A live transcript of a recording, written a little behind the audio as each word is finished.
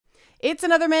It's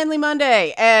another Manly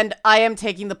Monday, and I am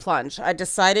taking the plunge. I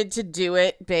decided to do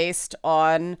it based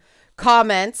on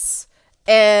comments,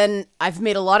 and I've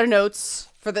made a lot of notes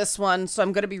for this one, so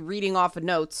I'm going to be reading off of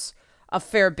notes a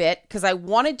fair bit because I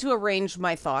wanted to arrange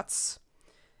my thoughts.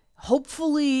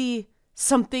 Hopefully,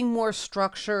 something more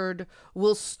structured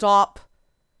will stop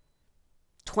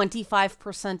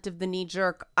 25% of the knee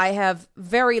jerk. I have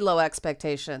very low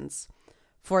expectations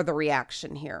for the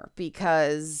reaction here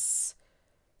because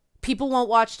people won't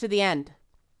watch to the end.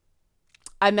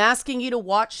 I'm asking you to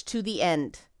watch to the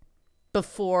end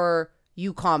before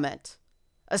you comment,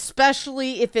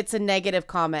 especially if it's a negative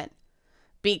comment,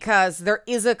 because there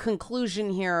is a conclusion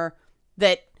here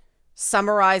that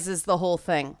summarizes the whole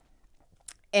thing.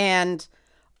 And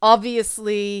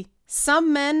obviously,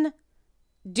 some men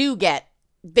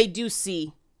they do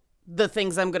see the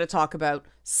things I'm going to talk about.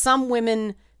 Some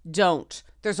women don't.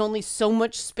 There's only so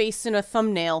much space in a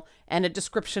thumbnail and a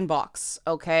description box,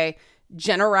 okay?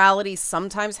 Generalities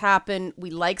sometimes happen. We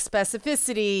like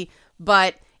specificity,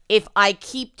 but if I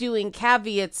keep doing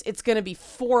caveats, it's going to be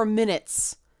 4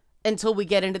 minutes until we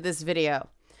get into this video.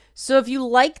 So if you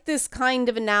like this kind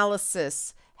of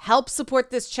analysis, help support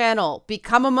this channel.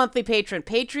 Become a monthly patron.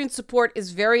 Patreon support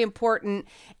is very important,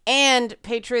 and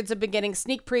patrons have been getting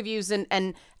sneak previews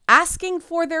and asking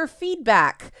for their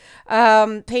feedback.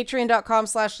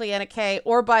 Patreon.com/LeannaK,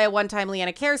 or buy a one-time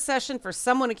Leanna Cares session for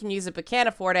someone who can use it but can't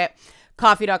afford it.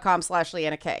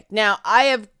 Coffee.com/LeannaK. Now, I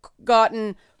have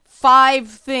gotten 5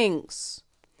 things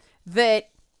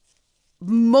that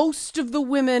most of the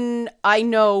women I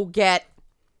know get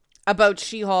about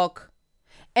She-Hulk,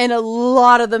 and a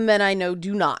lot of the men I know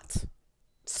do not.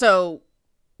 So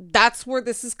that's where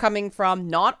this is coming from.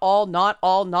 Not all, not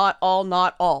all, not all,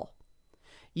 not all.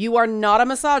 You are not a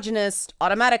misogynist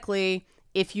automatically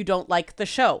if you don't like the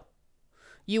show.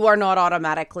 You are not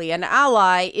automatically an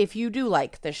ally if you do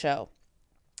like the show.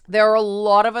 There are a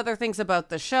lot of other things about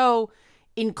the show,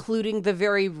 including the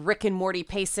very Rick and Morty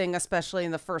pacing, especially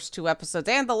in the first 2 episodes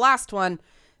and the last one,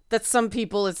 that some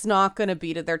people it's not going to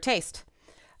be to their taste.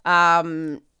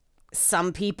 Some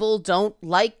people don't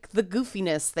like the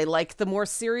goofiness. They like the more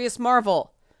serious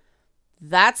Marvel.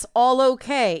 That's all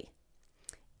okay.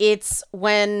 It's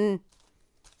when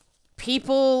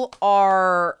people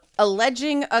are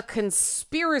alleging a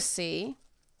conspiracy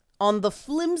on the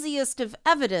flimsiest of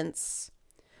evidence,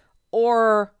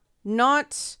 or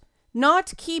not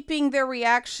keeping their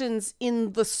reactions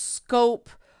in the scope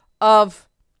of,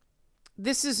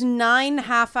 this is 9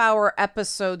 half-hour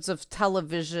episodes of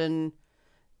television,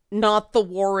 not the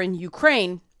war in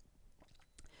Ukraine,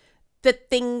 that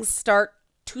things start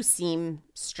to seem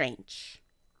strange.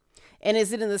 And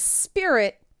is it in the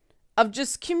spirit of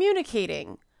just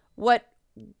communicating what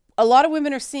a lot of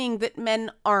women are seeing that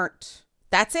men aren't?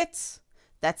 That's it.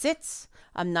 That's it.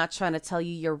 I'm not trying to tell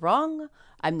you you're wrong.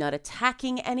 I'm not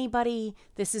attacking anybody.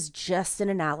 This is just an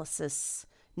analysis.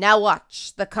 Now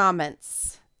watch the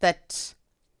comments that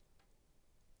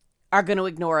are going to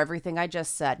ignore everything I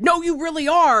just said. No, you really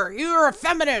are. You're a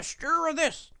feminist. You're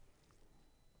this.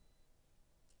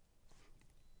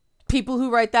 People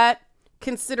who write that,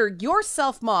 consider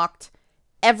yourself mocked,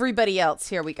 everybody else.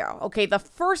 Here we go. Okay, the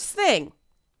first thing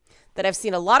that I've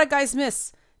seen a lot of guys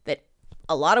miss that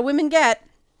a lot of women get,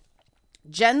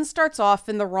 Jen starts off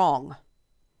in the wrong.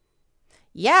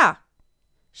 Yeah,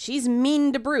 she's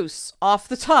mean to Bruce off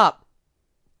the top.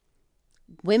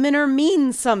 Women are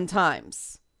mean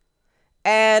sometimes.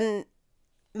 And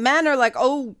men are like,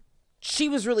 oh, she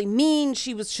was really mean.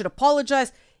 Should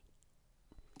apologize.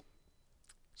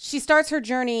 She starts her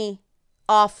journey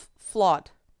off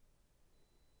flawed.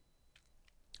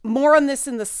 More on this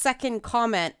in the second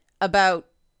comment about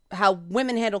how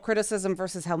women handle criticism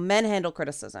versus how men handle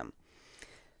criticism.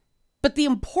 But the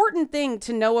important thing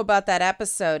to know about that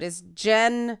episode is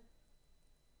Jen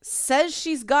says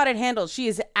she's got it handled. She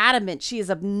is adamant. She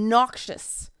is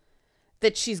obnoxious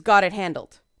that she's got it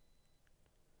handled.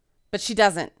 But she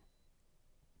doesn't.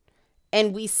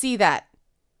 And we see that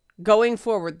going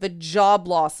forward. The job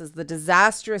losses, the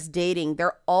disastrous dating,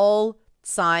 they're all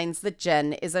signs that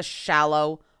Jen is a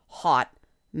shallow, hot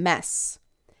mess.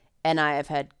 And I have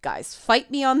had guys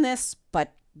fight me on this,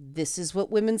 but this is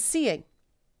what women's seeing.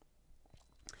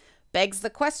 Begs the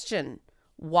question,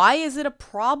 why is it a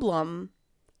problem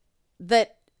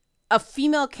that a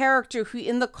female character who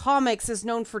in the comics is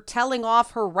known for telling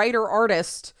off her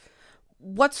writer-artist,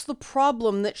 what's the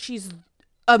problem that she's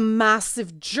a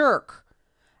massive jerk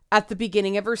at the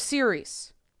beginning of her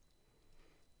series?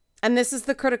 And this is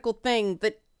the critical thing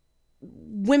that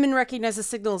women recognize the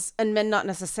signals and men not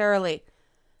necessarily.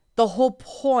 The whole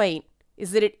point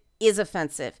is that it is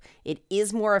offensive. It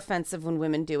is more offensive when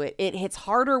women do it. It hits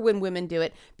harder when women do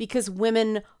it because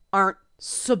women aren't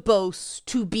supposed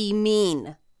to be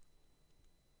mean.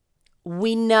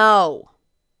 We know.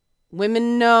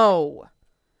 Women know.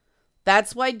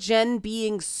 That's why Jen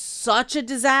being such a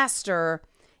disaster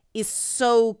is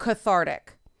so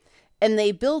cathartic. And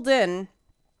they build in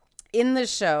the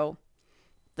show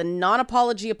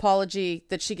the apology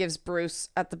that she gives Bruce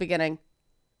at the beginning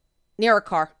near a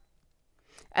car.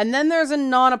 And then there's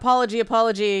a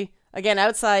apology, again,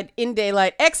 outside in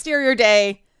daylight, exterior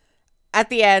day at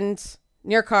the end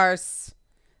near cars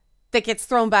that gets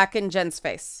thrown back in Jen's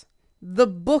face. The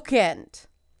bookend,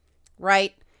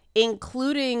 right?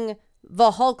 Including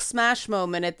the Hulk smash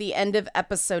moment at the end of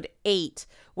episode 8,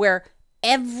 where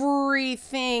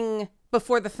everything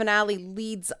before the finale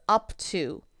leads up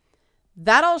to.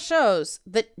 That all shows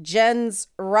that Jen's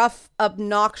rough,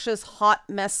 obnoxious, hot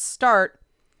mess start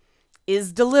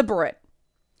is deliberate.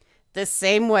 The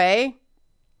same way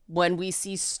when we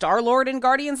see Star-Lord in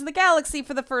Guardians of the Galaxy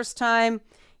for the first time,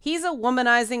 he's a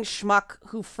womanizing schmuck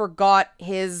who forgot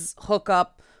his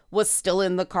hookup was still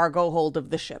in the cargo hold of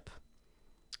the ship.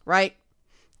 Right?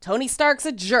 Tony Stark's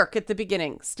a jerk at the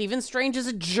beginning. Stephen Strange is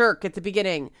a jerk at the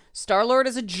beginning. Star-Lord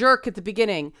is a jerk at the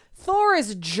beginning. Thor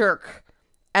is a jerk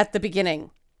at the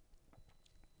beginning.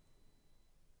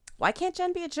 Why can't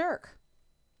Jen be a jerk?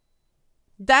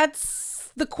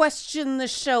 That's the question the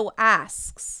show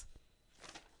asks.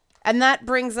 And that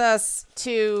brings us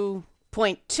to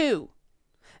point 2.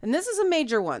 And this is a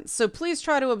major one, so please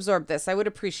try to absorb this. I would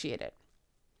appreciate it.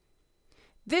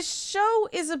 This show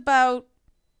is about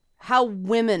how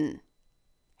women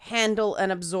handle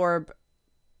and absorb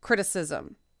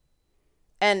criticism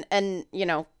and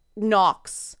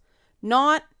knocks,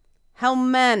 not how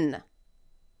men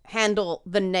handle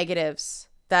the negatives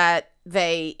that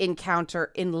they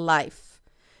encounter in life.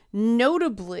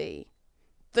 Notably,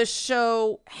 the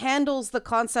show handles the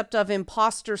concept of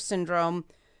imposter syndrome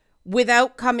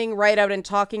without coming right out and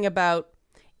talking about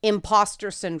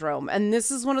imposter syndrome. And this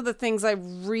is one of the things I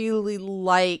really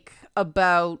like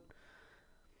about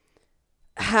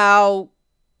how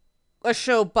a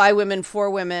show by women for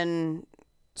women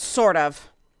sort of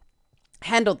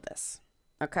handled this.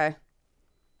 Okay.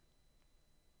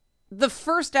 The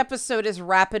first episode is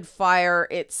rapid fire.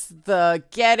 It's the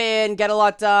get in, get a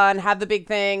lot done, have the big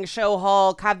thing, show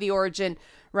Hulk, have the origin,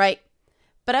 right?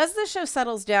 But as the show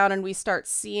settles down and we start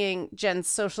seeing Jen's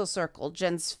social circle,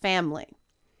 Jen's family,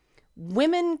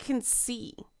 women can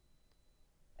see,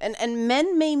 and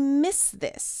men may miss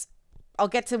this. I'll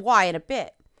get to why in a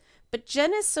bit. But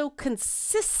Jen is so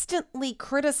consistently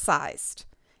criticized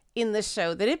in the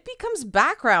show that it becomes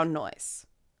background noise.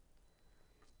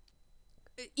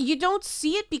 You don't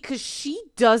see it because she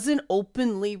doesn't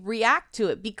openly react to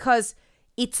it because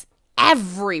it's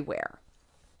everywhere.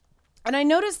 And I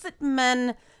noticed that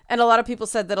men, and a lot of people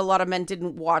said that a lot of men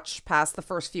didn't watch past the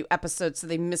first few episodes, so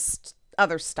they missed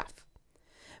other stuff.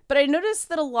 But I noticed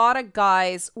that a lot of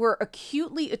guys were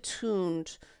acutely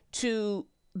attuned to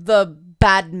the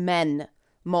bad men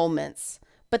moments,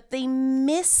 but they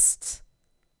missed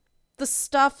the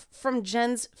stuff from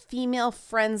Jen's female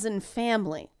friends and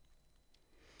family.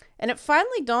 And it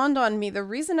finally dawned on me, the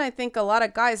reason I think a lot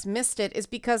of guys missed it is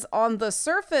because on the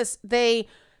surface, they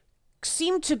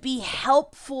seem to be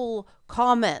helpful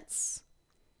comments.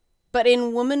 But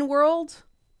in woman world,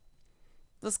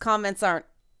 those comments aren't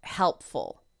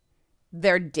helpful.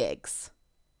 They're digs,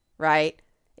 right?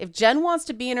 If Jen wants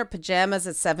to be in her pajamas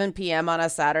at 7 p.m. on a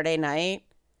Saturday night,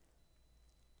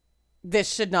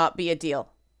 this should not be a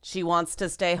deal. She wants to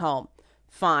stay home.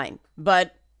 Fine.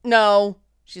 But no,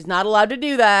 she's not allowed to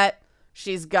do that.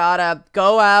 She's got to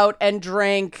go out and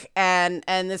drink. And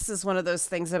this is one of those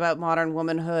things about modern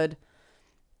womanhood.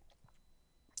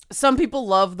 Some people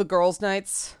love the girls'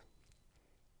 nights.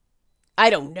 I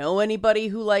don't know anybody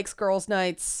who likes girls'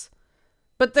 nights.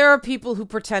 But there are people who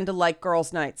pretend to like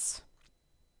girls' nights.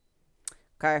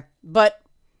 Okay. But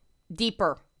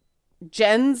deeper.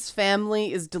 Jen's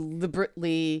family is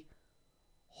deliberately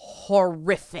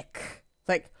horrific.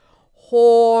 Like,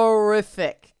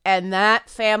 horrific. And that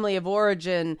family of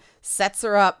origin sets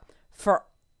her up for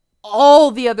all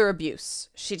the other abuse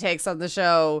she takes on the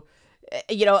show.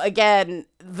 You know, again,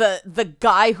 the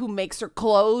guy who makes her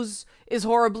clothes is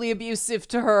horribly abusive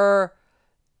to her.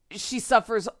 She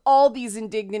suffers all these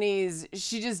indignities.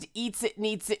 She just eats it and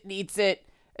eats it and eats it.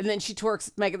 And then she twerks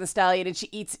with Megan Thee Stallion and she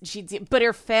eats it and she eats it. But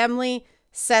her family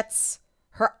sets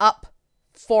her up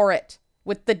for it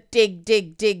with the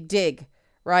dig,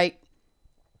 right?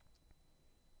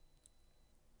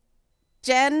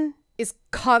 Jen is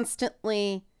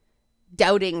constantly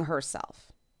doubting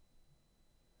herself.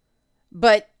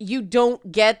 but you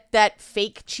don't get that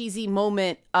fake cheesy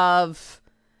moment of,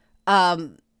 I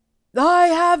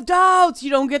have doubts. You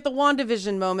don't get the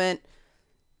WandaVision moment.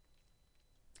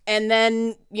 And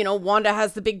then, Wanda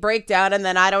has the big breakdown, and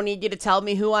then I don't need you to tell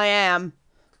me who I am.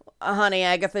 Honey,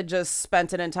 Agatha just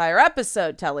spent an entire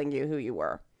episode telling you who you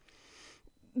were.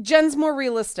 Jen's more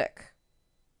realistic.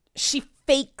 She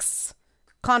fakes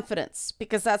confidence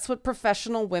because that's what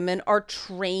professional women are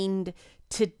trained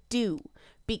to do.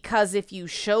 Because if you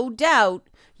show doubt,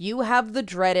 you have the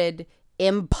dreaded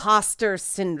imposter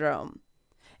syndrome.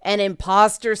 And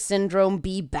imposter syndrome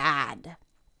be bad.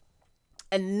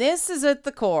 And this is at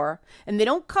the core. And they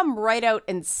don't come right out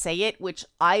and say it, which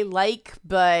I like,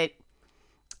 but...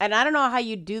 And I don't know how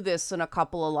you do this in a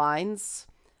couple of lines,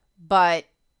 but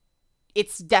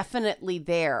it's definitely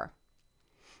there.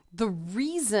 The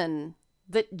reason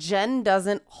that Jen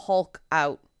doesn't Hulk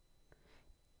out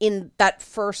in that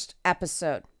first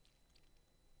episode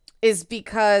is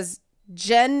because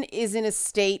Jen is in a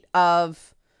state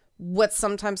of what's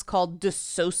sometimes called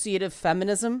dissociative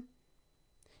feminism.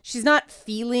 She's not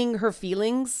feeling her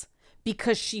feelings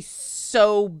because she's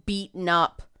so beaten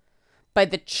up by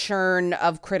the churn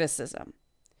of criticism.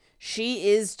 She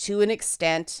is, to an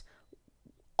extent,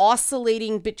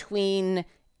 oscillating between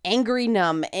angry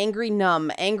numb, angry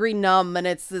numb, angry numb, and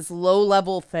it's this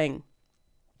low-level thing.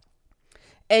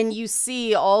 And you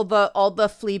see all the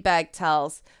Fleabag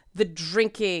tells, the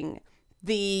drinking,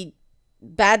 the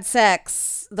bad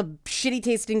sex, the shitty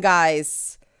tasting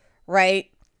guys,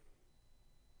 right?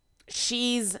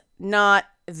 She's not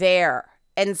there.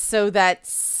 And so that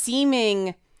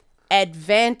seeming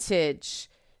advantage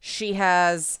she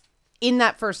has in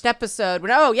that first episode,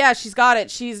 when, oh yeah, she's got it,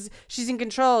 she's in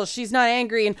control, she's not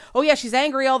angry, and oh yeah, she's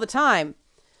angry all the time.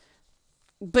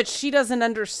 But she doesn't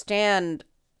understand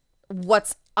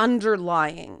what's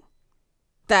underlying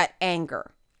that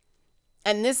anger.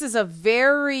 And this is a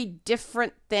very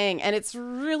different thing, and it's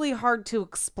really hard to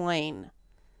explain.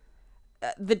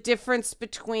 The difference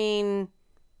between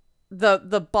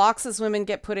the boxes women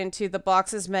get put into, the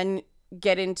boxes men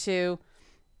get into,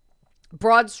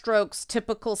 broad strokes,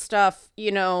 typical stuff,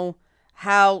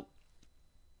 how,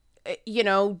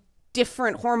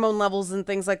 different hormone levels and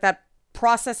things like that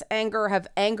process anger, have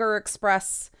anger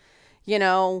express,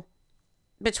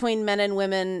 between men and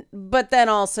women. But then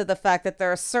also the fact that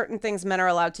there are certain things men are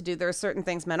allowed to do. There are certain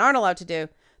things men aren't allowed to do.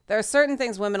 There are certain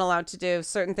things women are allowed to do,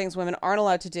 certain things women aren't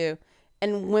allowed to do.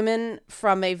 And women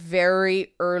from a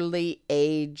very early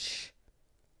age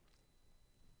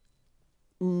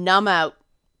numb out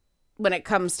when it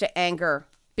comes to anger,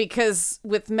 because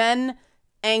with men,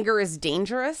 anger is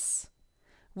dangerous.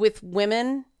 With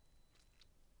women,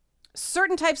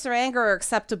 certain types of anger are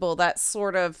acceptable. That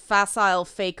sort of facile,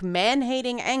 fake,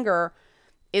 man-hating anger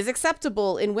is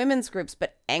acceptable in women's groups,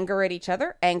 but anger at each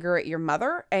other, anger at your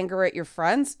mother, anger at your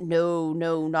friends, no,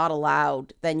 not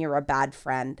allowed. Then you're a bad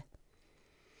friend.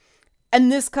 And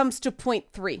this comes to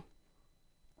point 3.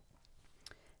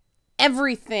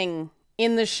 Everything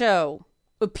in the show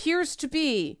appears to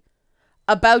be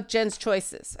about Jen's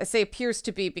choices. I say appears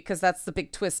to be because that's the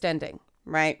big twist ending,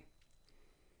 right?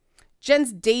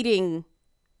 Jen's dating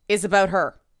is about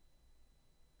her,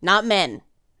 not men.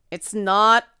 It's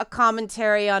not a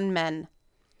commentary on men.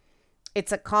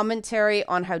 It's a commentary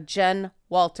on how Jen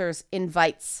Walters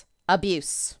invites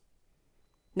abuse.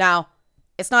 Now,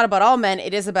 it's not about all men.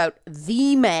 It is about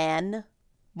the man.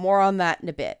 More on that in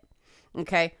a bit.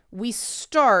 Okay. We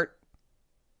start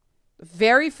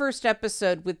very first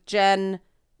episode with Jen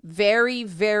very,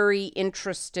 very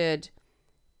interested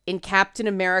in Captain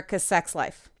America's sex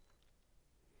life.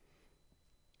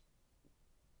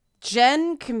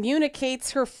 Jen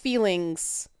communicates her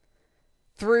feelings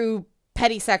through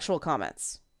petty sexual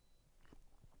comments.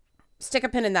 Stick a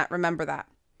pin in that. Remember that.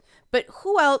 But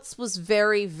who else was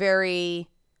very, very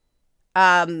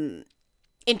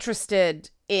interested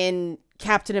in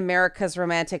Captain America's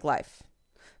romantic life?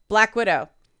 Black Widow.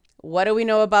 What do we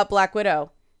know about Black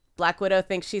Widow? Black Widow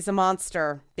thinks she's a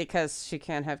monster because she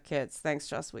can't have kids. Thanks,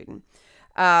 Joss Whedon.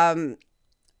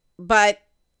 But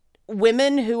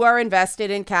women who are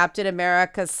invested in Captain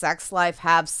America's sex life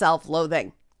have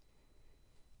self-loathing.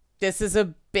 This is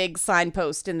a big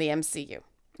signpost in the MCU.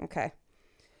 Okay.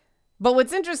 But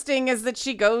what's interesting is that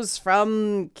she goes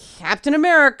from Captain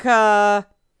America,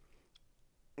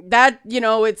 that,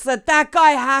 it's that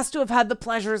guy has to have had the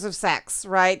pleasures of sex,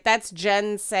 right? That's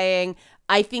Jen saying,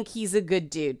 I think he's a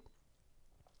good dude.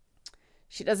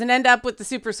 She doesn't end up with the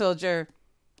super soldier.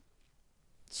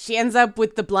 She ends up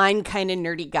with the blind kind of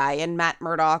nerdy guy, and Matt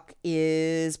Murdock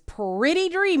is pretty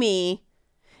dreamy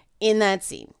in that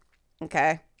scene.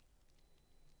 Okay.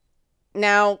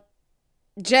 Now,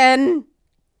 Jen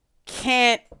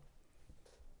can't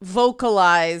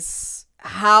vocalize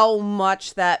how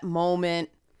much that moment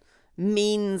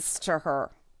means to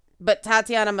her, but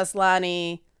Tatiana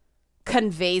Maslany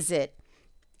conveys it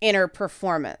in her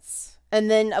performance. And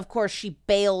then, of course, she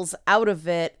bails out of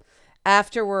it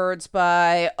afterwards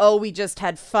by, oh, we just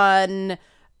had fun.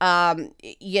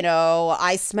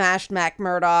 I smashed Mac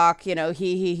Murdock,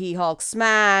 he Hulk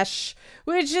smash,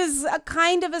 which is a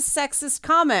kind of a sexist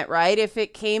comment, right? If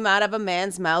it came out of a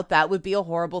man's mouth, that would be a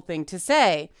horrible thing to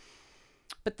say.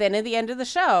 But then at the end of the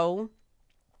show,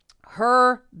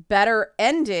 her better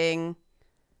ending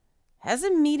has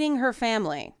him meeting her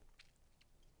family.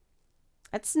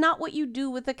 That's not what you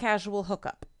do with a casual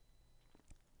hookup.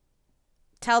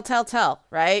 Tell,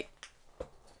 right?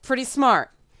 Pretty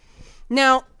smart.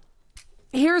 Now,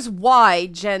 here's why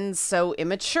Jen's so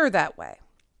immature that way.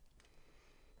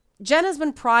 Jen has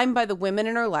been primed by the women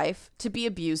in her life to be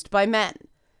abused by men.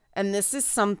 And this is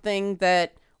something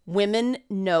that women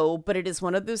know, but it is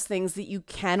one of those things that you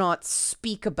cannot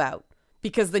speak about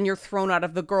because then you're thrown out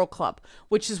of the girl club,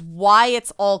 which is why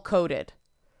it's all coded,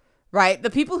 right? The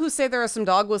people who say there are some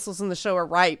dog whistles in the show are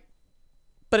right,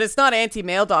 but it's not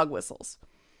anti-male dog whistles.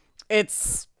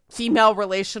 It's female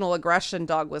relational aggression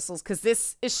dog whistles, because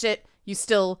this is shit you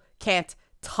still can't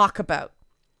talk about.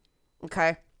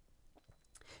 Okay?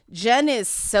 Jen is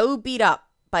so beat up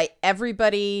by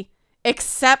everybody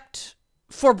except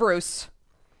for Bruce.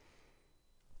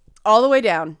 All the way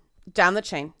down the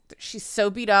chain. She's so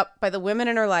beat up by the women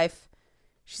in her life.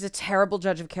 She's a terrible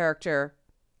judge of character,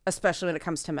 especially when it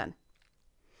comes to men.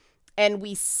 And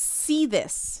we see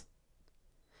this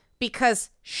because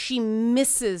she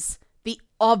misses the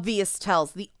obvious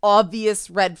tells, the obvious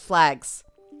red flags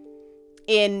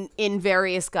in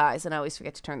various guys. And I always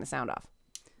forget to turn the sound off,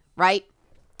 right?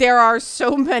 There are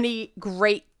so many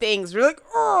great things. We're like,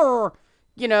 oh,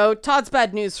 Todd's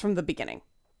bad news from the beginning.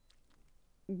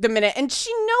 The minute, and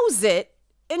she knows it,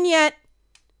 and yet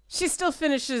she still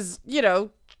finishes,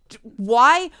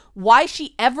 why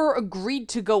she ever agreed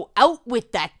to go out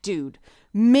with that dude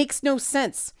makes no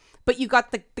sense. But you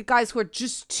got the guys who are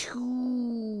just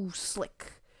too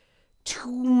slick, too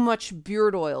much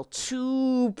beard oil,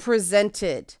 too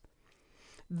presented.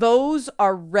 Those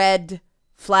are red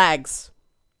flags.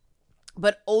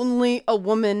 But only a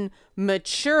woman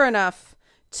mature enough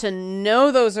to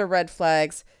know those are red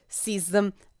flags sees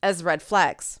them as red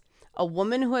flags. A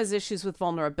woman who has issues with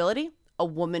vulnerability, a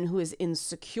woman who is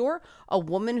insecure, a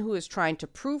woman who is trying to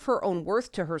prove her own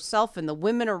worth to herself and the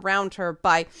women around her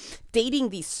by dating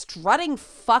these strutting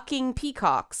fucking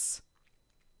peacocks.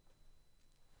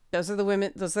 Those are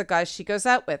the guys she goes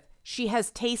out with. She has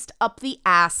taste up the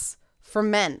ass for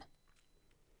men.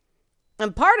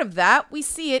 And part of that, we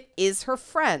see it, is her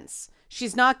friends.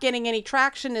 She's not getting any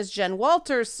traction as Jen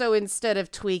Walters, so instead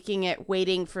of tweaking it,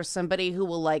 waiting for somebody who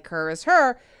will like her as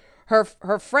her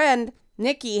friend,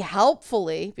 Nikki,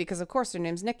 helpfully, because of course her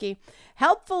name's Nikki,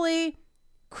 helpfully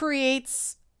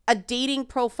creates a dating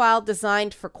profile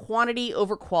designed for quantity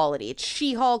over quality. It's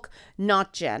She-Hulk,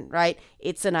 not Jen, right?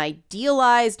 It's an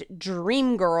idealized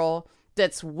dream girl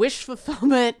that's wish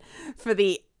fulfillment for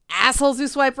the assholes who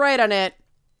swipe right on it.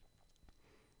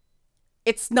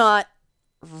 It's not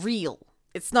real.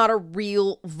 It's not a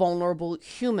real vulnerable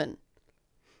human.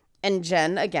 And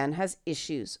Jen, again, has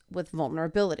issues with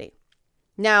vulnerability.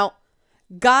 Now,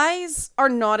 guys are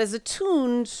not as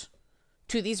attuned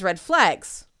to these red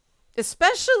flags,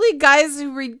 especially guys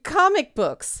who read comic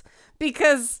books,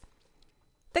 because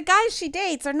the guys she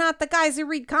dates are not the guys who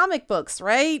read comic books,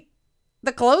 right?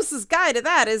 The closest guy to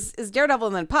that is Daredevil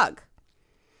and then Pug.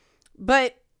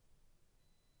 But,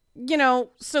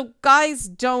 so guys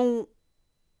don't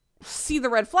see the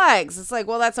red flags. It's like,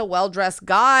 well, that's a well-dressed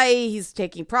guy. He's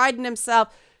taking pride in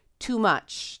himself. Too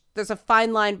much. There's a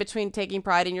fine line between taking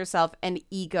pride in yourself and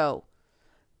ego.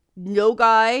 No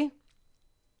guy,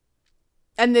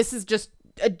 and this is just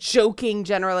a joking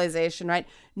generalization, right?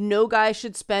 No guy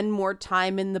should spend more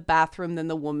time in the bathroom than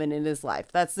the woman in his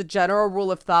life. That's the general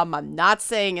rule of thumb. I'm not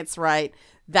saying it's right.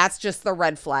 That's just the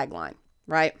red flag line,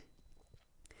 right?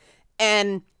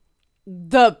 And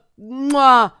the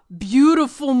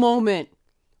beautiful moment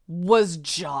was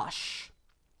Josh.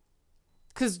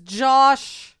 Because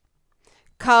Josh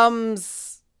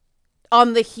comes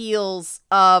on the heels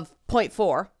of Point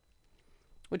 4,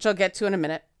 which I'll get to in a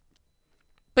minute.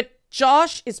 But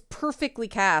Josh is perfectly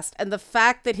cast. And the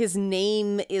fact that his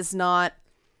name is not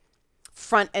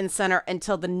front and center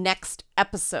until the next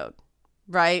episode,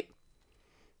 right?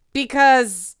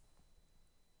 Because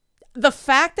the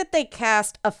fact that they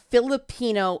cast a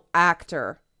Filipino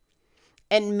actor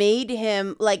and made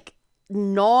him, like,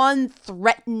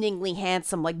 non-threateningly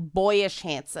handsome, like boyish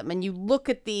handsome. And you look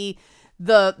at the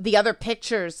other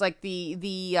pictures, like the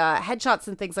headshots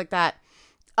and things like that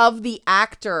of the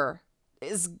actor.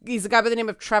 He's a guy by the name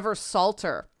of Trevor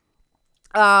Salter.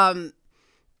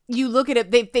 You look at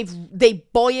it, they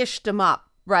boyished him up,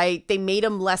 right? They made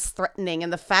him less threatening.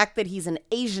 And the fact that he's an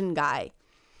Asian guy,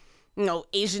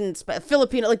 Asian,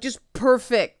 Filipino, like just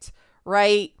perfect,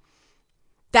 right?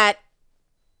 That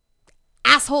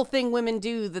asshole thing women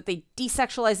do, that they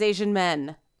desexualize Asian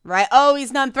men, right? Oh,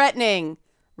 he's non-threatening,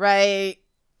 right?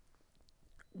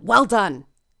 Well done.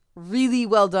 Really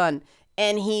well done.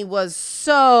 And he was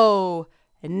so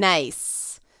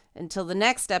nice until the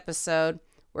next episode,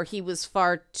 where he was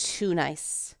far too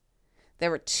nice. There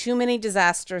were too many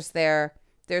disasters there.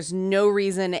 There's no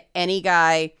reason any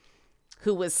guy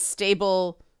who was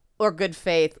stable or good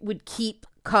faith would keep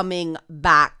coming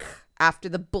back after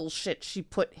the bullshit she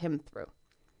put him through.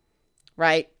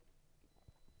 Right?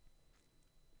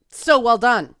 So well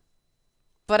done.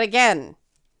 But again,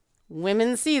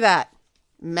 women see that.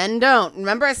 Men don't.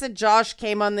 Remember I said Josh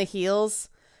came on the heels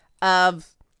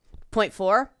of Point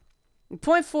 4?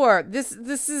 Point 4, this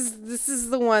is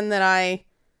the one that I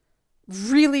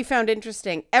really found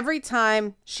interesting. Every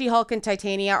time She-Hulk and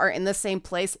Titania are in the same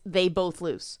place, they both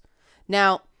lose.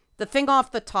 Now, the thing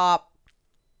off the top,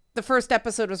 the first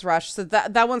episode was rushed, so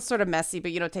that one's sort of messy,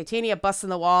 but Titania busts in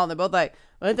the wall and they're both like,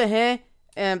 what the heck?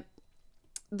 And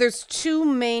there's two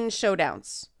main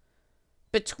showdowns,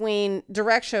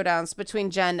 direct showdowns between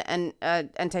Jen and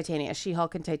Titania,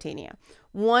 She-Hulk and Titania.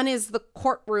 One is the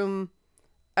courtroom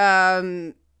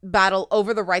battle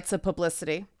over the rights of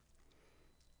publicity,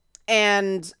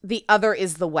 and the other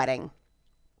is the wedding,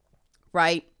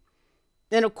 right?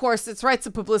 And of course, it's rights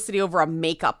of publicity over a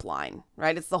makeup line,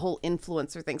 right? It's the whole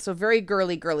influencer thing. So very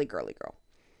girly girl,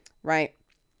 right?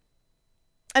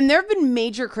 And there have been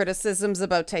major criticisms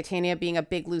about Titania being a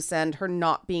big loose end, her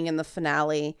not being in the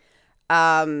finale.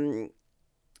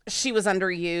 She was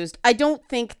underused. I don't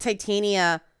think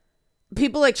Titania...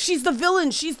 People like, she's the villain.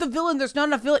 There's not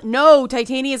enough villain. No,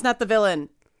 Titania is not the villain.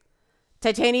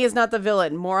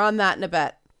 More on that in a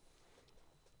bit.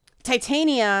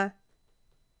 Titania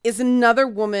is another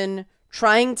woman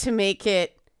trying to make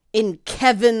it in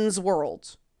Kevin's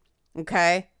world.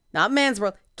 Okay? Not man's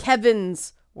world.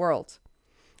 Kevin's world.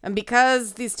 And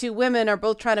because these two women are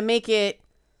both trying to make it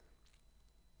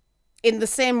in the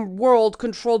same world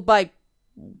controlled by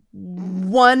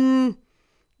one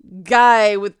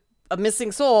guy with a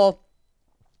missing soul,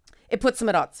 it puts them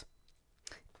at odds.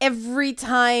 Every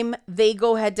time they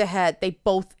go head to head, they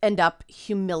both end up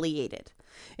humiliated.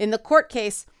 In the court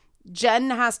case, Jen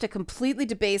has to completely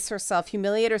debase herself,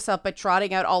 humiliate herself by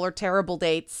trotting out all her terrible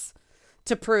dates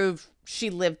to prove she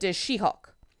lived as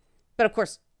She-Hulk. But of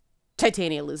course,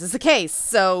 Titania loses the case,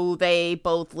 so they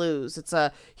both lose. It's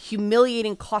a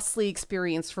humiliating, costly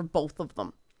experience for both of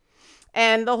them.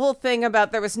 And the whole thing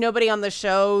about there was nobody on the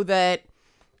show that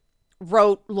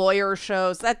wrote lawyer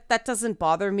shows, that doesn't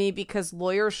bother me, because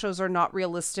lawyer shows are not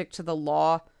realistic to the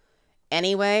law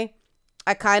anyway.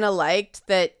 I kind of liked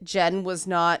that Jen was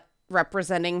not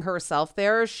representing herself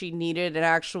there. She needed an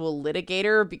actual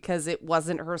litigator because it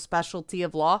wasn't her specialty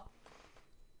of law.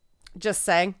 Just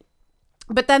saying.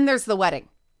 But then there's the wedding,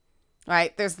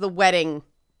 right? There's the wedding,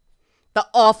 the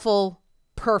awful,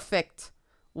 perfect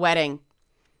wedding.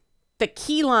 The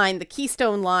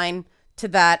keystone line to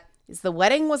that is the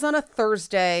wedding was on a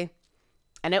Thursday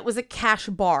and it was a cash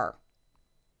bar.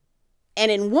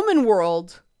 And in woman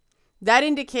world, that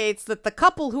indicates that the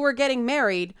couple who are getting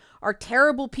married are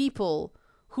terrible people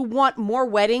who want more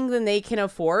wedding than they can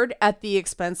afford at the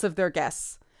expense of their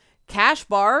guests. Cash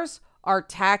bars are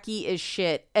tacky as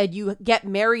shit, and you get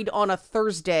married on a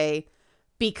Thursday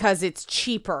because it's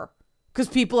cheaper, because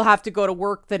people have to go to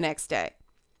work the next day.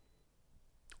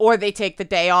 Or they take the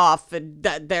day off and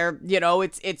they're,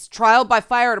 it's trial by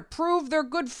fire to prove they're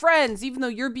good friends. Even though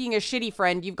you're being a shitty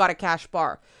friend, you've got a cash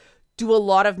bar. Do a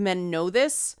lot of men know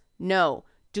this? No.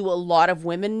 Do a lot of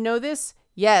women know this?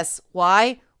 Yes.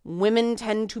 Why? Women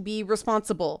tend to be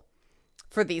responsible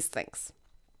for these things.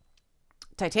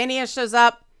 Titania shows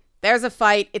up. There's a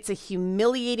fight. It's a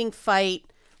humiliating fight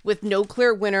with no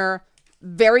clear winner.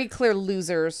 Very clear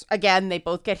losers. Again, they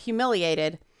both get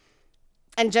humiliated.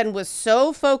 And Jen was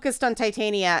so focused on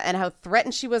Titania and how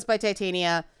threatened she was by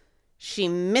Titania, she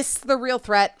missed the real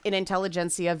threat in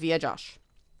Intelligentsia via Josh.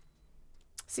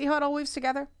 See how it all weaves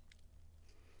together?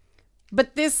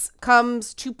 But this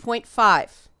comes to point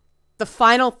 5. The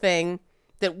final thing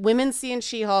that women see in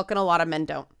She-Hulk and a lot of men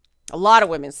don't. A lot of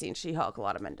women see in She-Hulk, a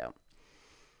lot of men don't.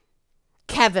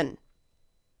 Kevin.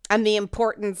 And the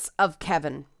importance of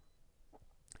Kevin.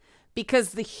 because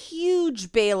the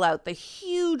huge bailout, the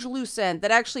huge loose end that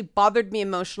actually bothered me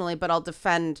emotionally, but I'll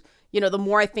defend, the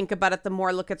more I think about it, the more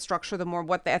I look at structure, the more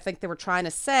I think they were trying to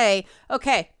say.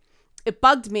 Okay, it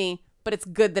bugged me, but it's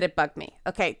good that it bugged me.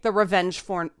 Okay, the revenge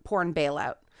porn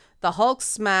bailout. The Hulk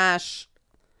smash,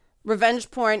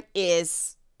 revenge porn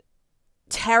is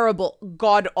terrible,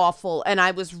 god awful, and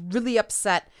I was really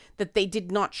upset that they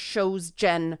did not show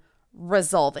Jen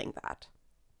resolving that.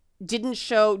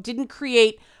 Didn't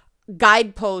create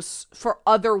guideposts for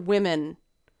other women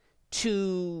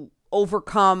to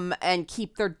overcome and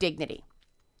keep their dignity.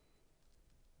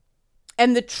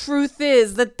 And the truth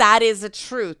is that is a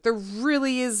truth. There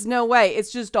really is no way.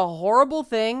 It's just a horrible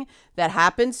thing that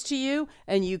happens to you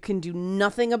and you can do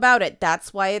nothing about it.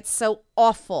 That's why it's so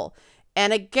awful.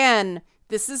 And again,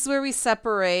 this is where we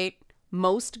separate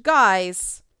most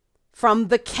guys from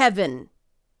the Kevin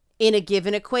in a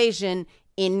given equation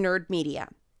in nerd media.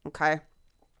 Okay?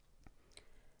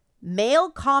 Male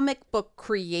comic book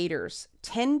creators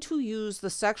tend to use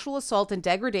the sexual assault and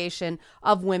degradation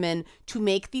of women to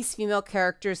make these female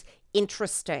characters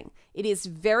interesting. It is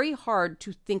very hard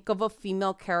to think of a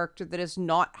female character that has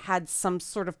not had some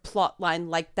sort of plot line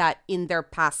like that in their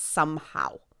past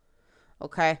somehow.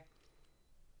 Okay?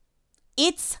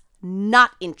 It's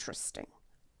not interesting.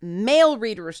 Male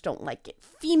readers don't like it.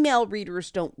 Female readers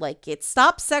don't like it.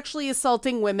 Stop sexually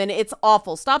assaulting women. It's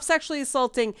awful. Stop sexually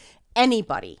assaulting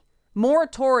anybody.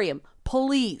 Moratorium.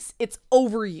 Police. It's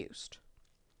overused.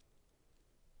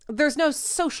 There's no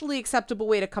socially acceptable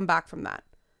way to come back from that.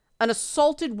 An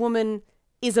assaulted woman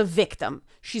is a victim.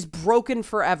 She's broken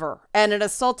forever. And an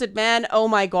assaulted man, oh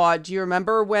my God. Do you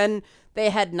remember when they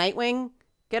had Nightwing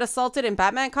get assaulted in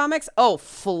Batman comics? Oh,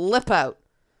 flip out.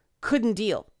 Couldn't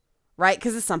deal. Right?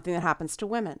 Because it's something that happens to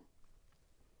women.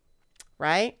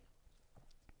 Right?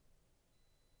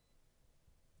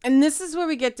 And this is where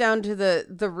we get down to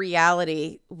the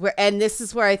reality. And this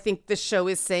is where I think the show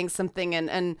is saying something.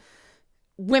 And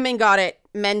women got it.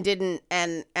 Men didn't.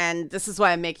 And this is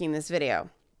why I'm making this video.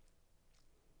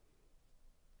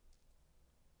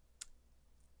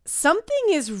 Something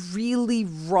is really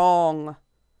wrong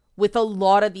with a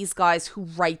lot of these guys who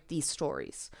write these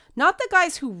stories. Not the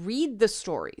guys who read the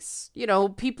stories.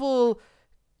 People,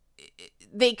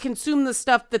 they consume the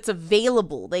stuff that's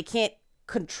available. They can't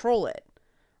control it,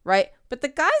 right? But the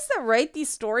guys that write these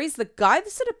stories, the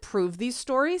guys that approve these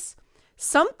stories,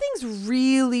 something's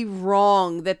really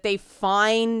wrong that they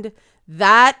find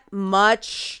that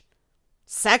much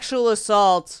sexual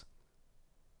assault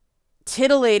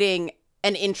titillating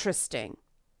and interesting.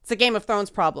 It's a Game of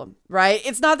Thrones problem, right?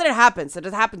 It's not that it happens. It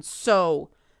happens so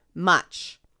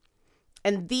much.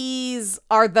 And these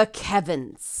are the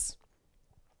Kevins.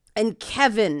 And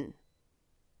Kevin,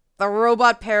 the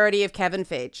robot parody of Kevin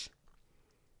Feige,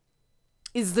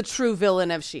 is the true villain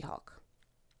of She-Hulk.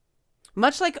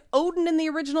 Much like Odin in the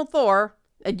original Thor,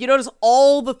 and you notice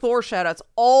all the Thor shoutouts,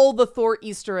 all the Thor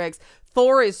Easter eggs.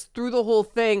 Thor is through the whole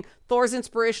thing. Thor's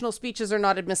inspirational speeches are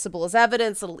not admissible as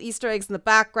evidence. Little Easter eggs in the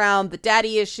background. The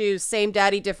daddy issues. Same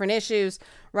daddy, different issues.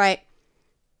 Right?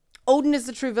 Odin is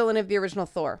the true villain of the original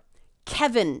Thor.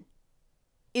 Kevin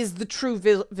is the true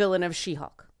villain of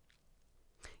She-Hulk.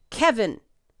 Kevin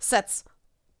sets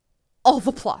all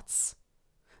the plots.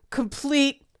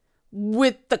 Complete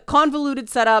with the convoluted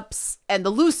setups and the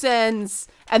loose ends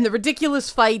and the ridiculous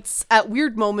fights at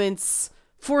weird moments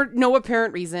for no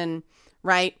apparent reason.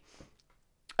 Right?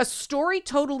 A story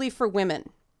totally for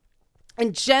women.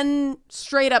 And Jen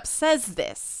straight up says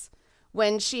this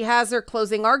when she has her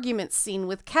closing argument scene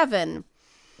with Kevin.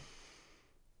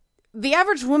 The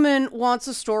average woman wants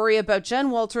a story about Jen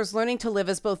Walters learning to live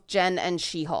as both Jen and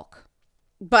She-Hulk.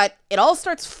 But it all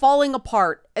starts falling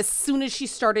apart as soon as she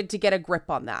started to get a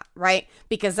grip on that, right?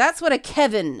 Because that's what a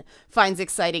Kevin finds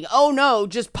exciting. Oh no,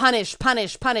 just punish,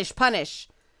 punish, punish, punish.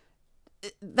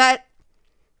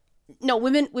 No,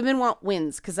 women want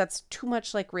wins because that's too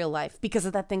much like real life because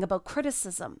of that thing about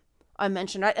criticism I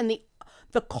mentioned, right? And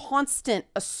the constant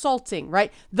assaulting,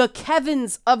 right? The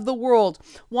Kevins of the world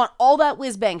want all that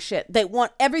whiz-bang shit. They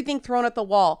want everything thrown at the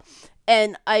wall.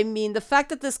 And I mean, the fact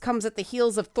that this comes at the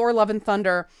heels of Thor Love and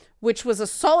Thunder, which was a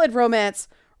solid romance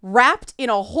wrapped in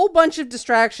a whole bunch of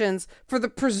distractions for the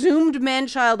presumed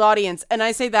man-child audience. And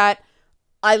I say that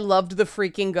I loved the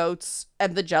freaking goats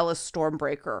and the jealous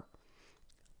Stormbreaker.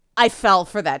 I fell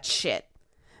for that shit.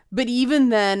 But even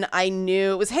then, I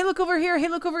knew it was, hey, look over here. Hey,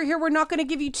 look over here. We're not going to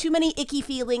give you too many icky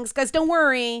feelings. Guys, don't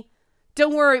worry.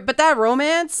 Don't worry. But that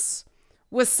romance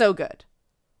was so good.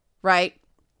 Right?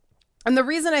 And the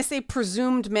reason I say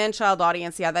presumed man-child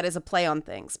audience, yeah, that is a play on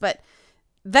things. But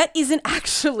that isn't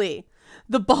actually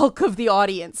the bulk of the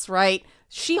audience, right?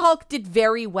 She-Hulk did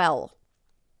very well.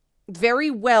 Very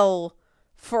well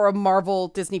for a Marvel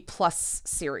Disney Plus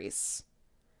series.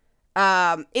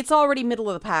 It's already middle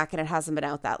of the pack and it hasn't been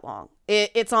out that long.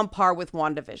 It's on par with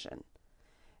WandaVision.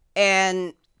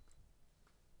 And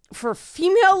for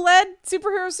female-led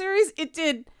superhero series, it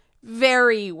did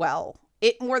very well.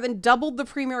 It more than doubled the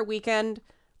premiere weekend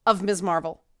of Ms.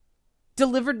 Marvel.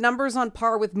 Delivered numbers on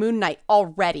par with Moon Knight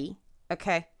already.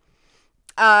 Okay.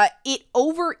 It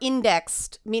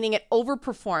over-indexed, meaning it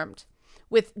overperformed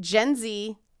with Gen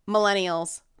Z,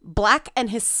 millennials, Black and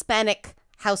Hispanic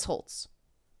households.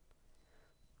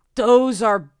 Those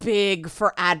are big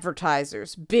for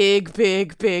advertisers. Big,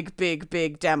 big, big, big,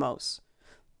 big demos.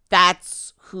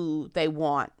 That's who they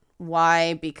want.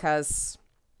 Why? Because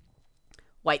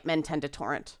white men tend to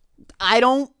torrent. I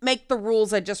don't make the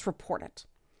rules, I just report it.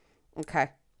 Okay.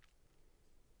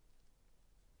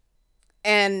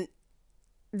 And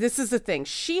this is the thing.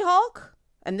 She-Hulk,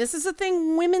 and this is a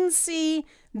thing women see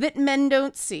that men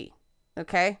don't see.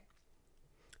 Okay?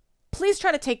 Please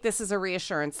try to take this as a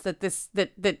reassurance that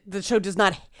the show does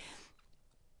not...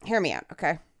 Hear me out,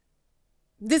 okay?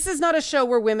 This is not a show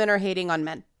where women are hating on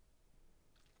men.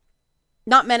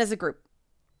 Not men as a group.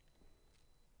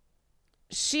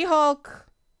 She-Hulk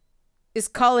is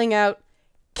calling out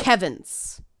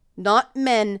Kevins. Not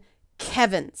men,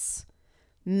 Kevins.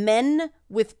 Men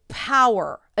with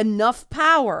power. Enough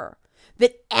power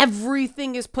that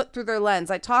everything is put through their lens.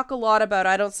 I talk a lot about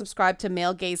I don't subscribe to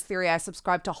male gaze theory. I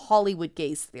subscribe to Hollywood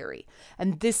gaze theory.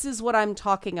 And this is what I'm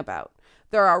talking about.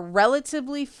 There are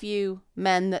relatively few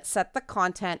men that set the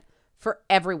content for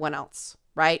everyone else,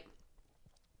 right?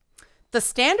 The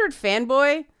standard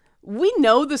fanboy, we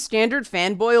know the standard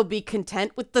fanboy will be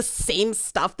content with the same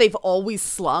stuff they've always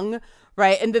slung,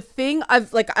 right? And the thing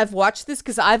I've watched this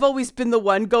because I've always been the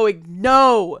one going,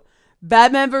 no,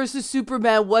 Batman vs.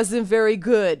 Superman wasn't very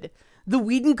good. The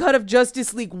Whedon cut of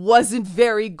Justice League wasn't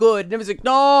very good. And I was like,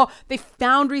 no, they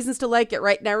found reasons to like it,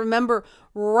 right? And I remember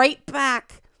right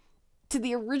back to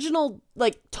the original,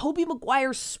 like, Tobey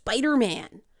Maguire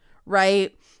Spider-Man,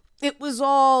 right? It was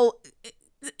all...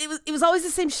 It was always the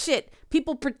same shit.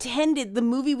 People pretended the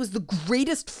movie was the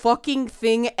greatest fucking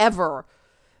thing ever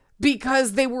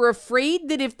because they were afraid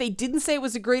that if they didn't say it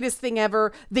was the greatest thing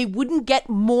ever, they wouldn't get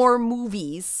more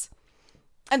movies.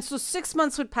 And so 6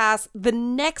 months would pass, the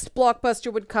next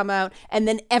blockbuster would come out, and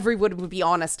then everyone would be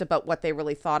honest about what they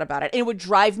really thought about it. And it would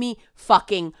drive me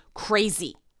fucking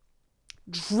crazy.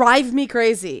 Drive me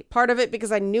crazy. Part of it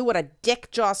because I knew what a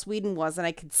dick Joss Whedon was and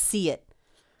I could see it,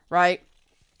 right?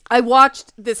 I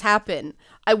watched this happen.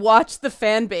 I watched the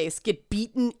fan base get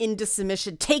beaten into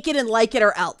submission. Take it and like it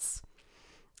or else.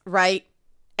 Right?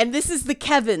 And this is the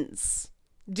Kevins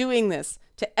doing this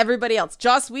to everybody else.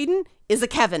 Joss Whedon is a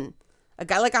Kevin. A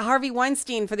guy like a Harvey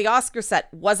Weinstein for the Oscar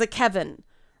set was a Kevin.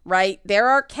 Right? There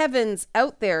are Kevins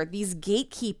out there, these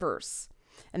gatekeepers.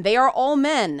 And they are all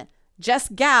men. Jess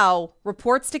Gao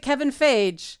reports to Kevin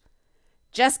Feige.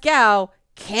 Jess Gao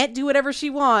can't do whatever she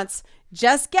wants.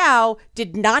 Jess Gao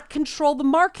did not control the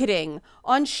marketing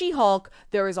on She-Hulk.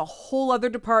 There is a whole other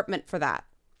department for that.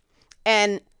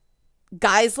 And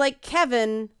guys like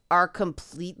Kevin are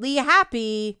completely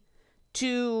happy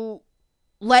to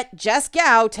let Jess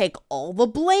Gao take all the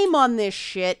blame on this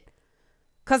shit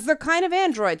because they're kind of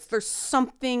androids. There's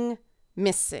something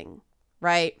missing,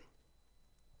 right?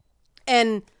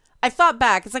 And I thought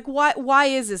back. It's like, why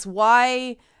is this?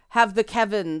 Why have the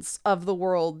Kevins of the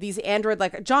world, these android,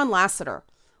 like John Lasseter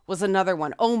was another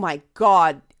one. Oh my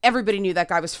God. Everybody knew that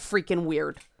guy was freaking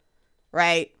weird,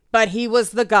 right? But he was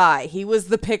the guy. He was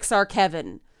the Pixar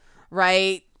Kevin,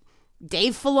 right?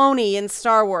 Dave Filoni in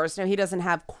Star Wars. Now, he doesn't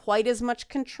have quite as much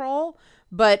control,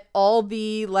 but all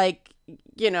the, like,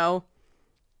 you know,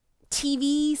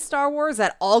 TV Star Wars,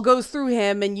 that all goes through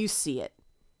him and you see it,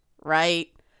 right?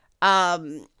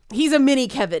 He's a mini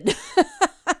Kevin.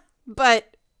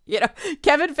 But, you know,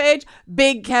 Kevin Feige,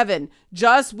 big Kevin.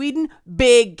 Joss Whedon,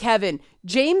 big Kevin.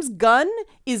 James Gunn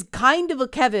is kind of a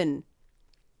Kevin.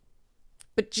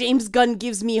 But James Gunn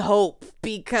gives me hope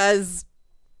because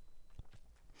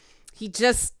he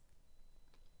just,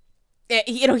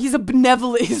 you know, he's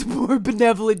more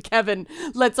benevolent Kevin.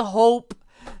 Let's hope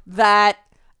that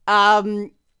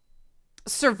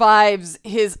survives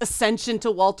his ascension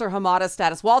to Walter Hamada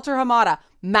status. Walter Hamada,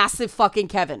 massive fucking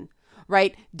Kevin,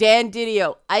 right? Dan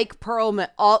Didio, Ike Perlman,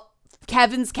 all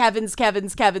Kevins,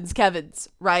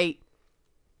 right?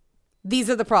 These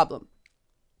are the problem.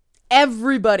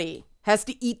 Everybody has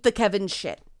to eat the Kevin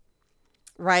shit,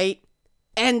 right?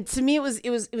 And to me, it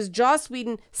was Joss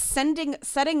Whedon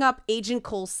setting up Agent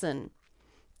Coulson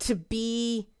to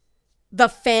be the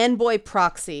fanboy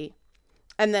proxy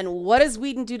And then what does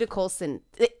Whedon do to Coulson?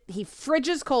 He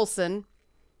fridges Coulson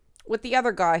with the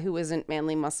other guy who isn't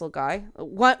Manly Muscle Guy.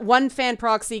 One fan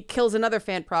proxy kills another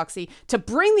fan proxy to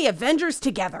bring the Avengers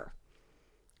together,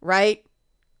 right?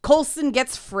 Coulson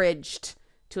gets fridged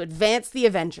to advance the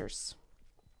Avengers.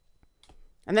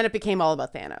 And then it became all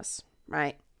about Thanos,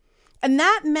 right? And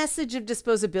that message of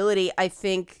disposability, I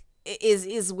think,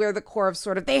 is where the core of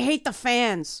sort of, they hate the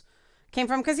fans came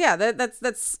from. Because, yeah,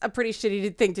 that's a pretty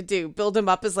shitty thing to do. Build him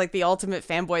up as, like, the ultimate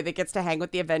fanboy that gets to hang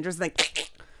with the Avengers.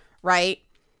 Like, right?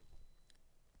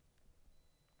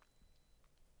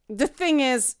 The thing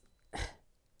is,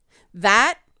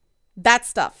 that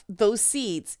stuff, those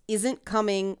seeds, isn't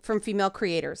coming from female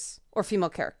creators or female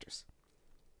characters.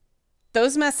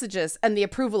 Those messages and the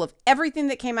approval of everything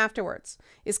that came afterwards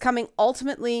is coming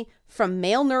ultimately from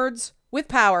male nerds with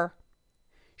power,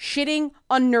 shitting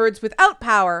on nerds without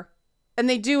power, and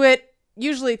they do it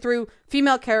usually through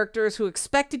female characters who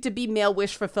expected to be male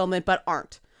wish fulfillment but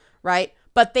aren't, right?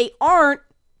 But they aren't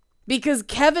because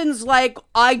Kevin's like,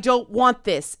 I don't want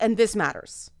this, and this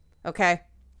matters, okay?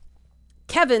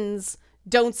 Kevins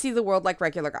don't see the world like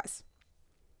regular guys.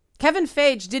 Kevin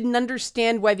Feige didn't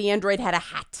understand why the android had a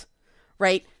hat,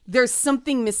 right? There's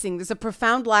something missing. There's a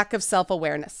profound lack of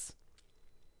self-awareness.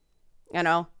 You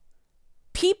know?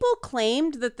 People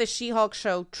claimed that the She-Hulk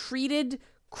show treated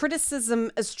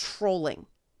criticism as trolling.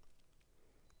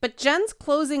 But Jen's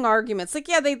closing arguments, like,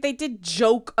 yeah, they did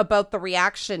joke about the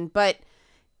reaction, but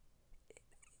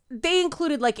they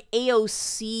included, like,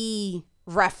 AOC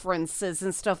references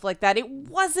and stuff like that. It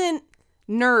wasn't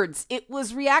nerds. It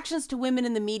was reactions to women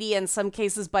in the media, in some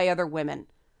cases by other women,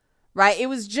 right? It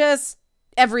was just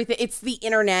everything. It's the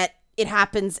internet. It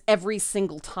happens every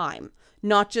single time,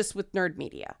 not just with nerd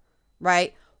media,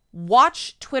 right?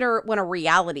 Watch Twitter when a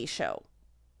reality show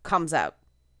comes out.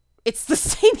 It's the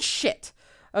same shit,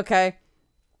 okay?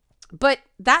 But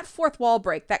that fourth wall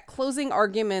break, that closing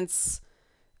arguments,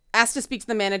 asked to speak to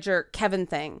the manager, Kevin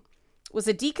thing, was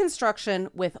a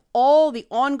deconstruction with all the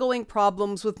ongoing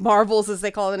problems with Marvels, as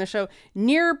they call it in a show,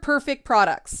 near perfect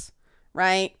products,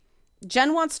 right?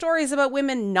 Jen wants stories about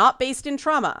women not based in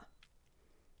trauma.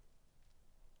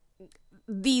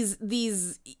 These,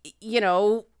 you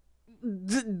know,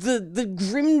 the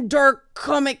grim, dark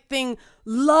comic thing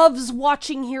loves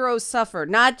watching heroes suffer,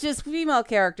 not just female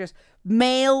characters,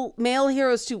 male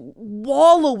heroes too,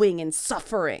 wallowing in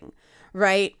suffering,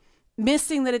 right?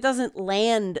 Missing that it doesn't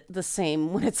land the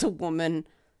same when it's a woman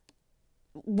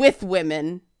with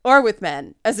women or with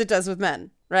men as it does with men,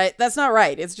 right? That's not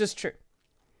right. It's just true.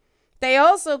 They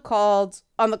also called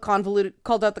out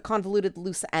the convoluted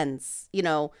loose ends, you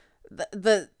know,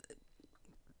 the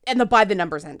by the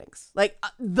numbers endings. Like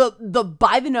the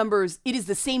by the numbers, it is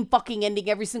the same fucking ending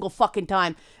every single fucking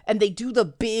time. And they do the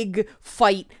big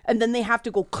fight and then they have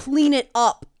to go clean it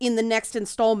up in the next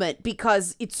installment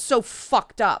because it's so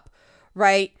fucked up,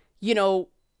 right? You know,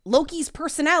 Loki's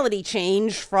personality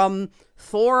change from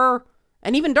Thor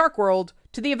and even Dark World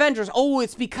to the Avengers. Oh,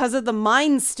 it's because of the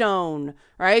Mind Stone,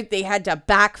 right? They had to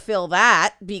backfill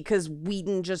that because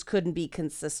Whedon just couldn't be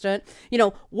consistent. You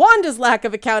know, Wanda's lack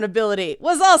of accountability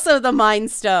was also the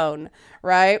Mind Stone,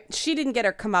 right? She didn't get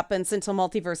her comeuppance until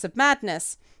Multiverse of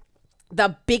Madness.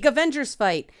 The big Avengers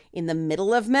fight in the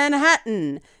middle of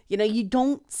Manhattan. You know, you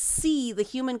don't see the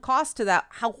human cost to that,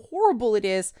 how horrible it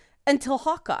is, until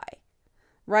Hawkeye,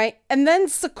 right? And then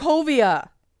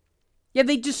Sokovia. Yeah,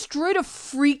 they destroyed a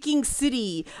freaking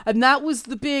city, and that was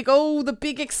the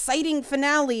big exciting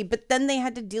finale, but then they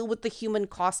had to deal with the human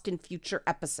cost in future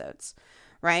episodes,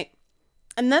 right?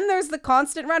 And then there's the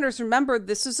constant runners. Remember,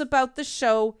 this is about the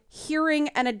show hearing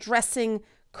and addressing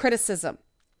criticism.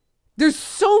 There's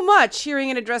so much hearing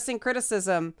and addressing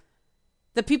criticism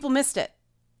that people missed it.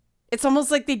 It's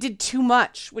almost like they did too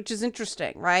much, which is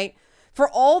interesting, right? For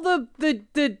all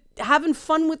the having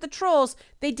fun with the trolls,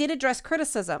 they did address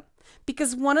criticism.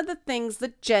 Because one of the things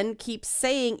that Jen keeps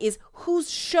saying is, whose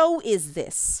show is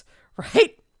this?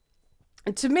 Right?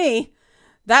 And to me,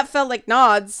 that felt like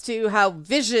nods to how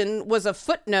Vision was a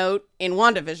footnote in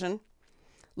WandaVision.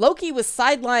 Loki was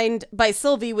sidelined by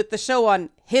Sylvie with the show on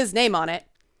his name on it.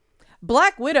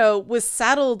 Black Widow was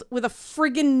saddled with a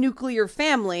friggin' nuclear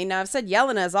family. Now, I've said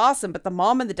Yelena is awesome, but the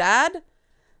mom and the dad?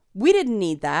 We didn't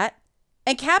need that.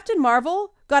 And Captain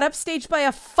Marvel got upstaged by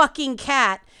a fucking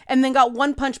cat and then got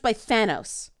one punched by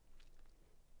Thanos.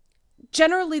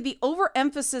 Generally, the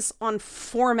overemphasis on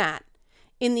format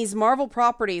in these Marvel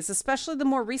properties, especially the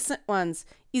more recent ones,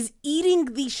 is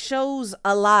eating these shows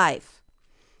alive.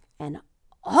 And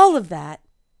all of that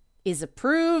is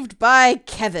approved by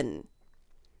Kevin.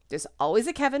 There's always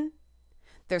a Kevin.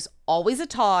 There's always a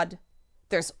Todd.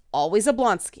 there's always a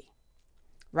Blonsky,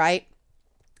 right?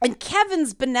 And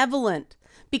Kevin's benevolent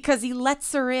because he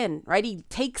lets her in, right? He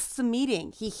takes the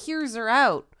meeting. He hears her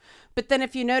out. But then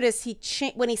if you notice,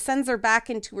 when he sends her back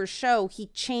into her show, he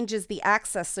changes the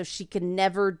access so she can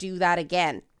never do that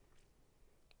again.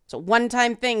 It's a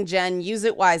one-time thing, Jen. Use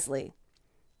it wisely,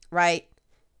 right?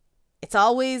 It's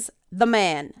always the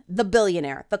man, the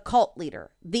billionaire, the cult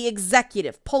leader, the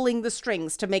executive pulling the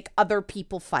strings to make other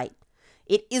people fight.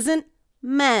 It isn't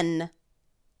men.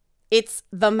 It's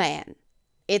the man.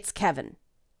 It's Kevin.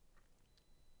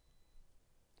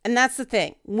 And that's the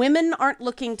thing. Women aren't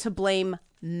looking to blame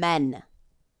men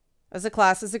as a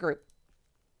class, as a group.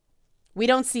 We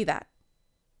don't see that.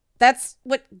 That's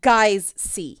what guys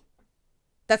see.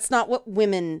 That's not what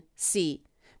women see.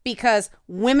 Because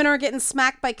women are getting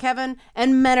smacked by Kevin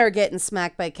and men are getting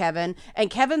smacked by Kevin. And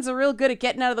Kevin's are real good at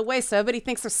getting out of the way, so everybody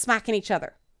thinks they're smacking each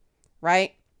other.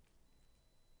 Right?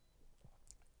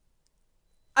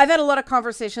 I've had a lot of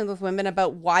conversations with women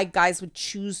about why guys would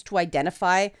choose to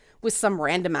identify with some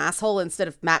random asshole instead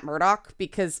of Matt Murdock,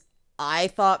 because I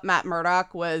thought Matt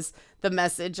Murdock was the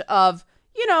message of,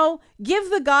 you know, give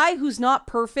the guy who's not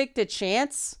perfect a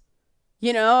chance.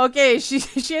 You know, okay,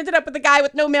 she ended up with a guy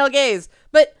with no male gaze.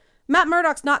 But Matt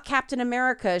Murdock's not Captain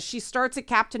America. She starts at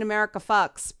Captain America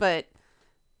fucks. But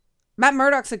Matt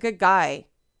Murdock's a good guy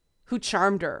who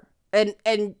charmed her. And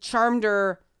charmed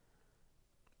her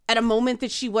at a moment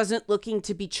that she wasn't looking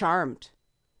to be charmed.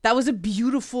 That was a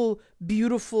beautiful,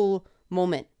 beautiful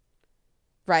moment.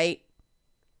 Right?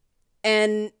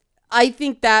 And I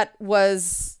think that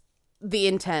was the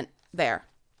intent there.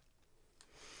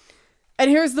 And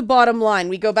here's the bottom line.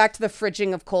 We go back to the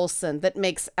fridging of Coulson that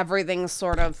makes everything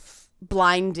sort of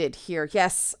blinded here.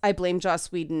 Yes, I blame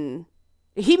Joss Whedon.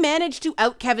 He managed to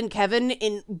out Kevin,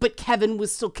 but Kevin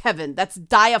was still Kevin. That's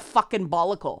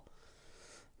dia-fucking-bolical.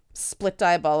 Split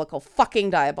diabolical. Fucking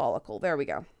diabolical. There we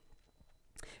go.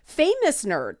 Famous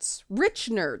nerds, rich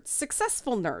nerds,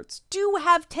 successful nerds do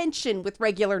have tension with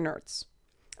regular nerds.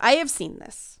 I have seen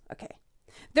this. Okay.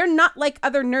 They're not like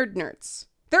other nerds.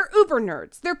 They're uber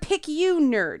nerds. They're pick you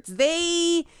nerds.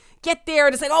 They get there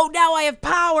and it's like, oh, now I have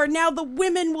power. Now the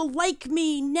women will like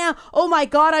me. Now, oh my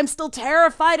God, I'm still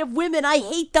terrified of women. I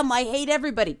hate them. I hate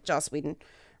everybody. Joss Whedon,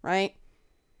 right?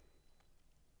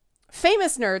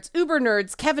 Famous nerds, uber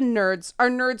nerds, Kevin nerds are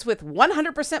nerds with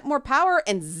 100% more power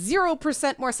and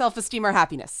 0% more self-esteem or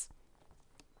happiness.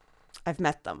 I've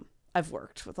met them. I've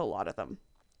worked with a lot of them.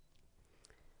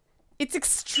 It's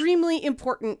extremely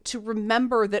important to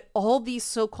remember that all these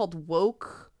so-called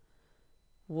woke,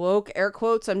 air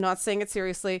quotes, I'm not saying it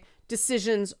seriously,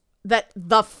 decisions that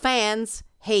the fans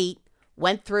hate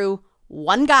went through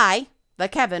one guy, the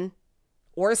Kevin,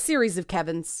 or a series of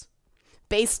Kevins,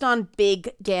 based on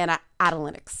big data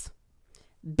analytics.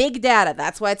 Big data,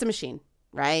 that's why it's a machine,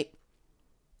 right?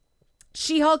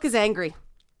 She-Hulk is angry.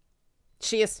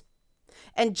 She is.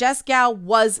 And Jess Gao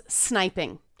was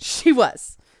sniping. She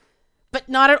was. But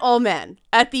not at all men.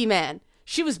 At the man.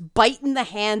 She was biting the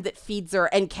hand that feeds her.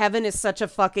 And Kevin is such a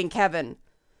fucking Kevin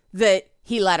that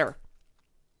he let her.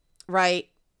 Right?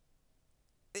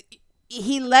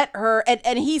 He let her.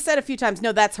 And he said a few times,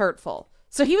 no, that's hurtful.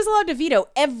 So he was allowed to veto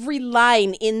every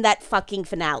line in that fucking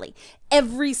finale.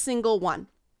 Every single one.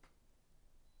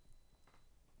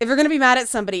 If you're going to be mad at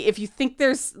somebody, if you think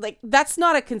there's like, that's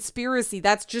not a conspiracy.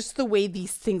 That's just the way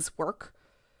these things work.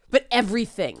 But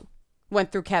everything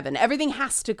went through Kevin. Everything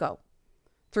has to go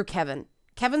through Kevin.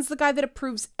 Kevin's the guy that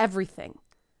approves everything.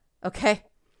 Okay?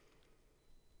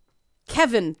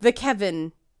 Kevin, the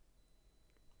Kevin,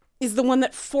 is the one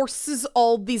that forces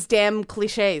all these damn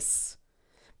cliches.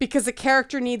 Because a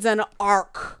character needs an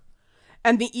arc.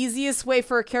 And the easiest way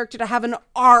for a character to have an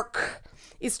arc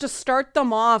is to start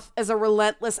them off as a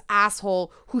relentless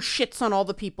asshole who shits on all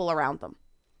the people around them.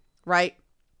 Right?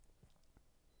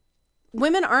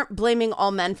 Women aren't blaming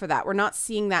all men for that. We're not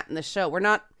seeing that in the show. We're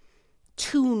not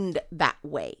tuned that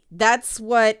way. That's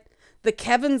what the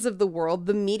Kevins of the world,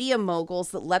 the media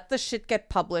moguls that let the shit get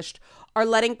published, are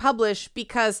letting publish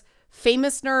because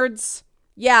famous nerds,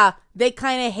 yeah, they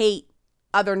kind of hate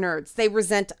other nerds. They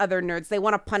resent other nerds. They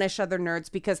want to punish other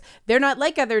nerds because they're not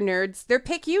like other nerds. They're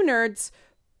pick you nerds,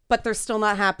 but they're still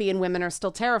not happy and women are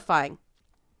still terrifying.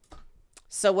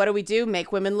 So what do?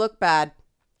 Make women look bad.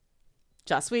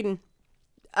 Joss Whedon.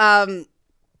 The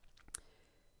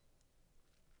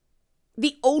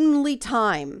only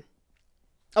time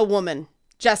a woman,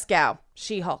 Jess Gao,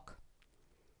 She-Hulk,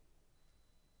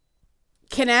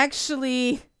 can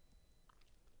actually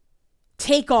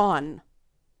take on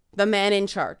the man in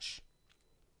charge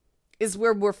is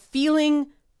where we're feeling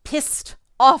pissed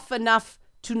off enough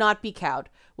to not be cowed.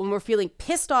 when we're feeling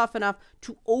pissed off enough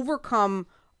to overcome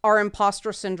our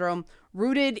imposter syndrome,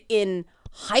 rooted in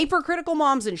hypercritical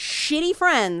moms and shitty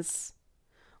friends,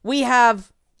 we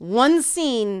have one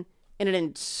scene in an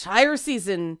entire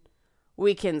season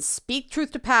we can speak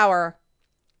truth to power,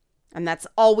 and that's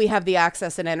all we have the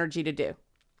access and energy to do.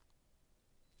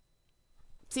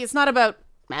 See, it's not about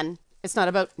men. It's not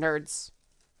about nerds.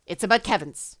 It's about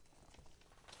Kevins.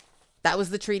 That was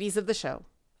the treatise of the show.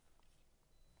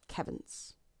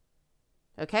 Kevins.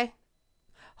 Okay?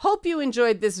 Hope you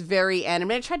enjoyed this very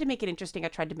anime. I tried to make it interesting. I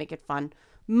tried to make it fun.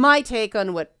 My take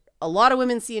on what a lot of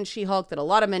women see in She-Hulk that a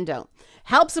lot of men don't.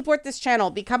 Help support this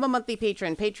channel. Become a monthly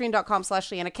patron.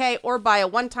 Patreon.com/LeannaK, or buy a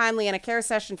one-time Leanna Care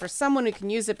session for someone who can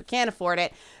use it but can't afford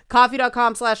it.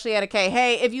 Coffee.com/LeannaK.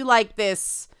 Hey, if you like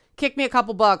this, kick me a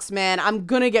couple bucks, man. I'm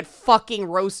gonna get fucking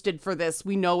roasted for this.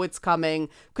 We know it's coming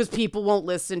because people won't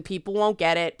listen. People won't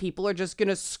get it. People are just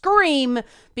gonna scream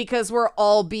because we're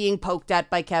all being poked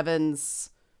at by Kevins.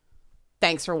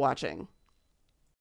 Thanks for watching.